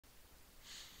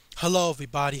Hello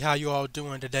everybody, how you all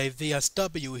doing today?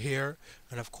 VSW here,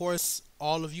 and of course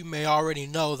all of you may already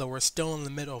know that we're still in the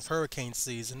middle of hurricane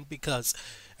season because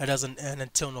it doesn't end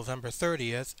until November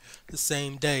 30th, the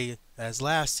same day as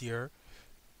last year,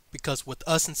 because with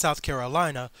us in South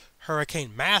Carolina,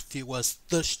 Hurricane Matthew was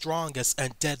the strongest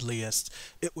and deadliest.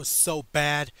 It was so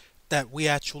bad that we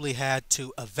actually had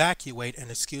to evacuate,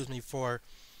 and excuse me for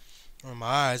my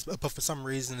eyes, but for some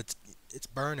reason it's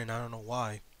burning, I don't know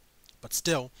why. But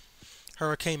still,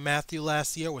 Hurricane Matthew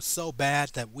last year was so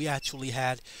bad that we actually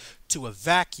had to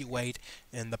evacuate,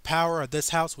 and the power of this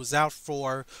house was out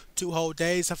for 2 whole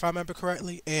days, if I remember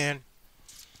correctly, and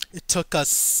it took us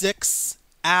 6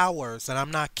 hours, and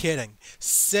I'm not kidding,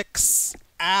 6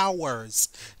 hours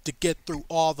to get through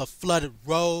all the flooded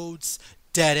roads,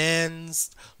 dead ends,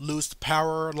 loose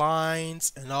power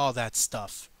lines, and all that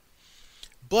stuff.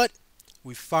 But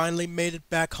we finally made it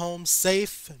back home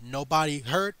safe, nobody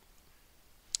hurt.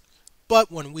 But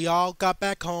when we all got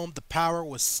back home, the power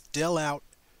was still out,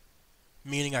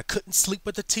 meaning I couldn't sleep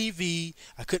with the TV,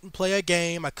 I couldn't play a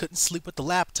game, I couldn't sleep with the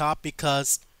laptop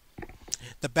because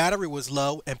the battery was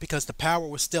low, and because the power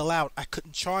was still out, I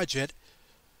couldn't charge it.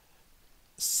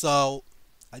 So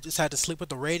I just had to sleep with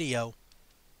the radio.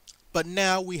 But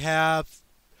now we have,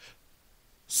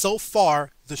 so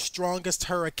far, the strongest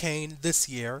hurricane this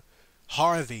year,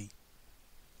 Harvey,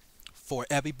 for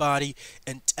everybody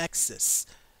in Texas.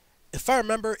 If I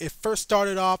remember, it first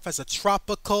started off as a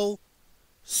tropical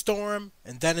storm,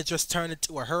 and then it just turned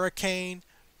into a hurricane.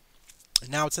 And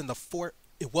now it's in the fourth.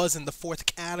 It was in the fourth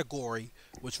category,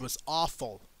 which was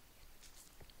awful.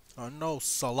 I know,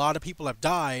 so a lot of people have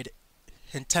died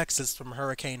in Texas from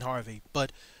Hurricane Harvey.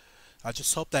 But I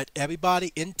just hope that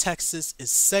everybody in Texas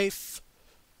is safe.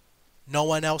 No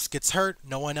one else gets hurt.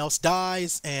 No one else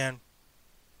dies, and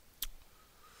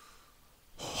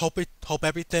hope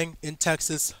everything in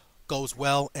Texas goes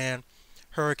well and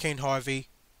Hurricane Harvey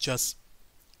just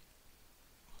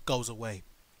goes away.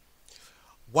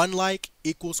 One like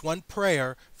equals one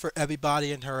prayer for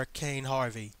everybody in Hurricane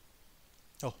Harvey.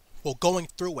 Oh, well, going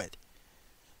through it.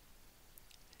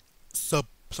 So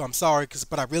I'm sorry,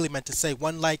 but I really meant to say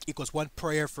one like equals one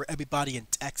prayer for everybody in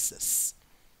Texas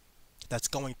that's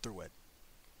going through it.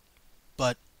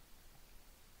 But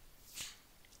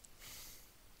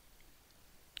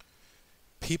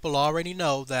people already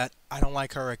know that I don't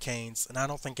like hurricanes, and I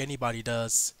don't think anybody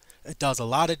does. It does a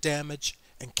lot of damage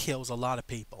and kills a lot of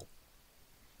people.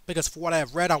 Because for what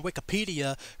I've read on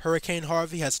Wikipedia, Hurricane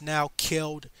Harvey has now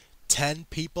killed 10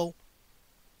 people.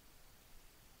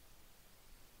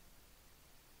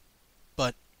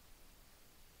 But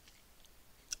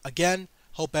again,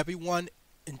 hope everyone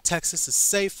in Texas is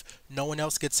safe, no one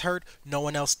else gets hurt, no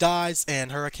one else dies,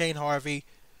 and Hurricane Harvey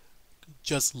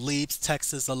just leaves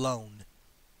Texas alone.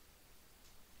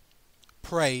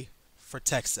 Pray for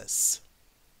Texas.